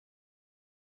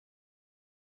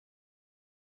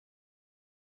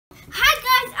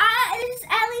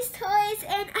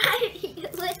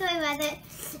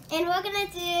and we're gonna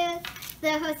do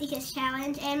the Hostess Kiss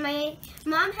challenge. And my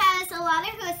mom has a lot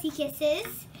of Hostess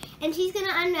Kisses, and she's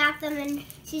gonna unwrap them and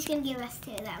she's gonna give us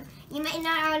 2 of them. You might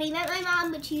not already met my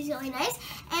mom, but she's really nice.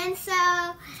 And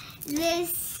so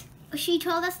she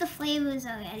told us the flavors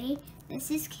already. This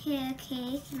is carrot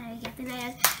cake, and I get the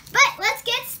nails. But let's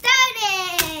get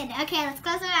started. Okay, let's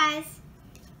close our eyes.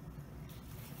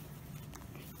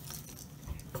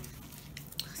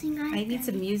 I need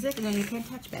some music, and then you can't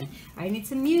touch Ben. I need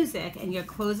some music, and you're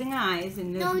closing eyes.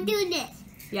 And Don't do this.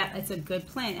 Yeah, it's a good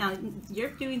plan. Now, you're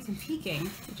doing some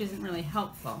peeking, which isn't really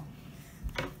helpful.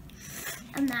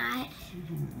 I'm not.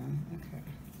 Okay.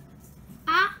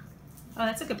 Ah. Oh,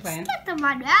 that's a good plan. Get them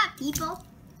unwrapped, people.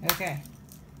 Okay.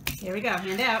 Here we go.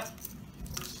 Hand out.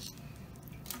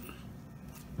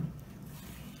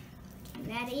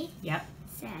 Ready? Yep.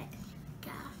 Set.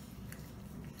 Go.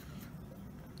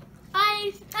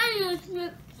 I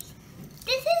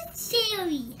this is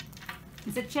cherry.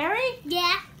 Is it cherry?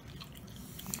 Yeah.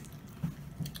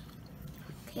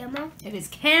 Caramel? It is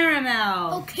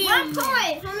caramel. Okay. 1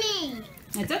 point for me.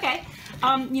 It's okay.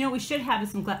 You know, we should have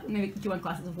some, maybe, do you want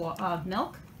glasses of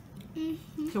milk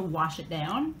to wash it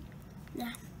down?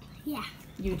 Yeah. Yeah.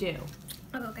 You do.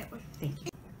 I'll go get one. Thank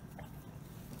you.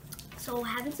 So we're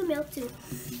having some milk too.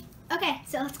 Okay,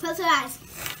 so let's close our eyes.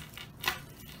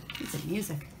 Need some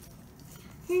music.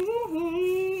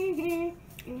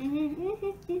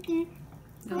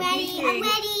 Ready? I'm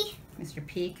ready. Mr.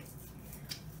 Peek.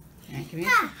 All right, give me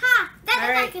Ha ha! That All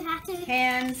looks right. like it has to.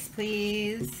 Hands,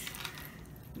 please.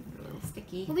 A little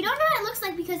sticky. Well, we don't know what it looks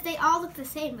like because they all look the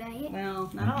same, right? Well,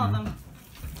 not all of them.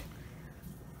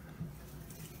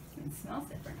 It smells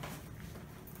different.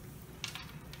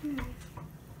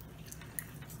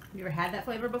 You ever had that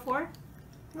flavor before?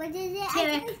 What is it?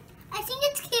 I think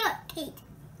it's carrot cake.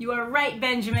 You are right,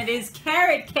 Benjamin. It is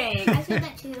carrot cake. I said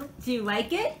that too. Do you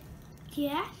like it?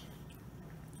 Yeah.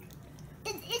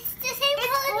 It's the same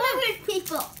color as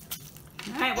people.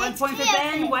 All right, 1 It's point for carrot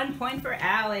Ben, cake. 1 point for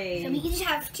Allie. So we each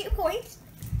have 2 points.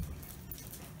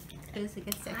 It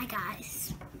gets sick. Hi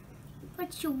guys.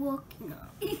 What you working on?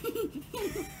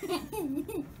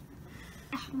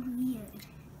 Weird.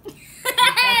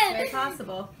 That's very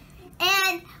possible.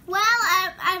 And well,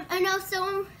 I know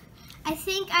someone. I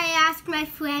think I asked my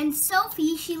friend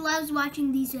Sophie. She loves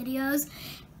watching these videos,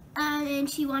 and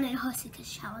she wanted a Hostess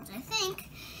Kiss challenge, I think.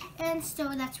 And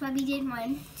so that's why we did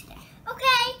one today.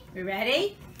 Okay. We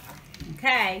ready?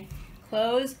 Okay.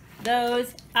 Close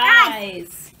those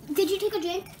eyes. Did you take a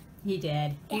drink? He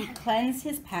did. He Yeah. cleansed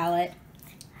his palate.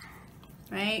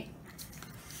 Right?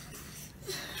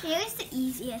 Here's the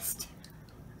easiest.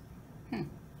 Hmm.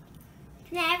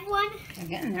 Can I have one? I'm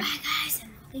getting there. Hi guys,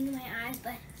 I'm looking in my eyes,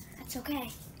 but that's okay.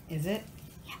 Is it?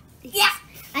 Yeah.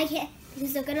 I can't,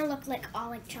 because they're gonna look like all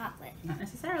like chocolate. Not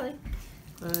necessarily.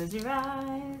 Close your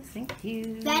eyes. Thank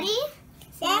you. Ready?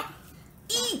 Set.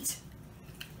 Eat!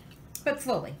 But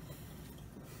slowly.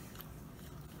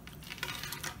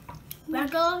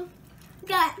 Regular.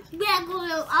 Got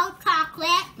regular all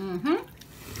chocolate. Mm-hmm.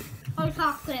 All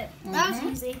chocolate. That was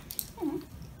easy.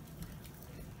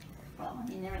 Well,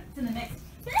 you never, it's in the mix.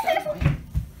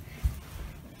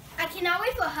 I cannot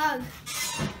wait for a hug.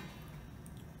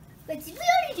 But did we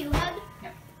already do a hug?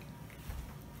 Yep.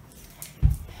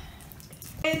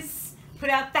 Is put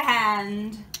out the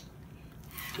hand.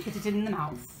 Put it in the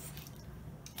mouth.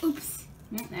 Oops.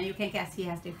 Now you can't guess. He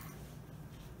has to.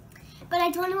 But I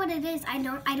don't know what it is. I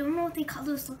don't know what the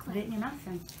colors look Put it like. in your mouth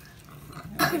then.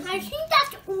 I think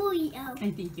that's Oreo.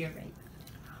 I think you're right.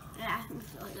 Yeah, I think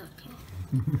so.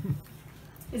 Okay.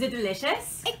 Is it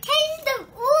delicious? It tastes the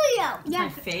Oreo. It's my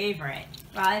favorite.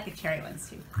 Well, I like the cherry ones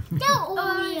too. The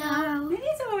Oreo. It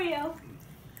is Oreo.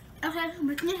 Okay,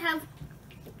 we're gonna have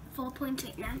 4 points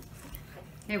right now.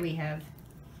 Here we have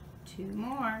 2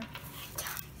 more.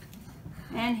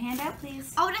 And hand out,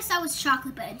 please. All I saw was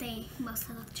chocolate, but they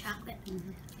mostly look chocolate.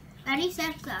 Ready,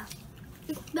 set, go.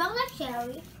 It smells like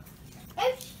cherry.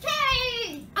 It's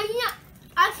cherry!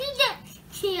 I think it's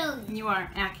cherry. You are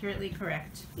accurately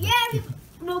correct. Yeah,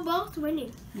 we're both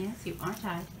winning. Yes, you are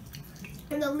tied.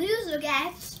 And the loser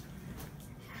gets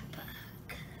a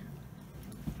bug.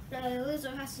 No, the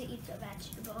loser has to eat the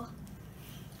vegetable.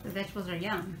 The vegetables are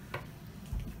yum.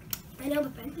 I know,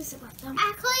 but Ben doesn't want them.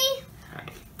 Actually,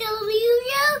 the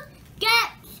loser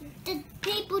gets the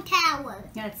paper towel.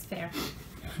 Yeah, that's fair.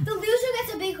 The loser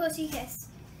gets a big Hostess Kiss.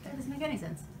 That doesn't make any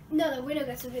sense. No, the winner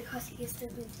gets a big Hostess Kiss. The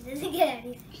loser doesn't get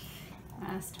anything.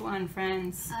 Last one,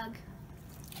 friends. Hug.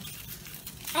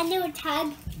 I know it's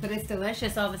hug. But it's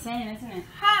delicious all the same, isn't it?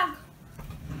 Hug.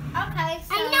 Okay,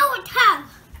 so. I know it's hug.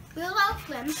 We'll both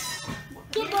swim.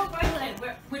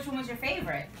 Which one was your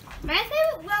favorite? My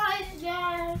favorite was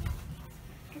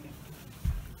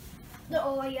the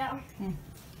Oreo. You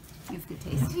have good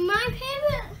taste. My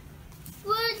favorite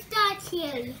was the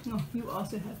cherry. Oh, you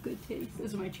also have good taste.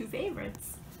 Those are my two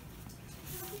favorites.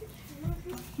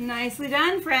 Nicely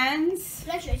done, friends.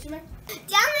 Down in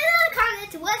the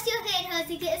comments, what's your favorite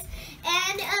Hershey Kiss?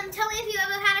 And tell me if you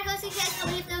ever had a Hershey Kiss.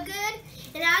 Tell me if they're good,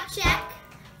 and I'll check.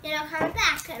 And I'll comment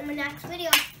back in my next video.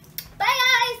 Bye,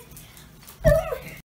 guys.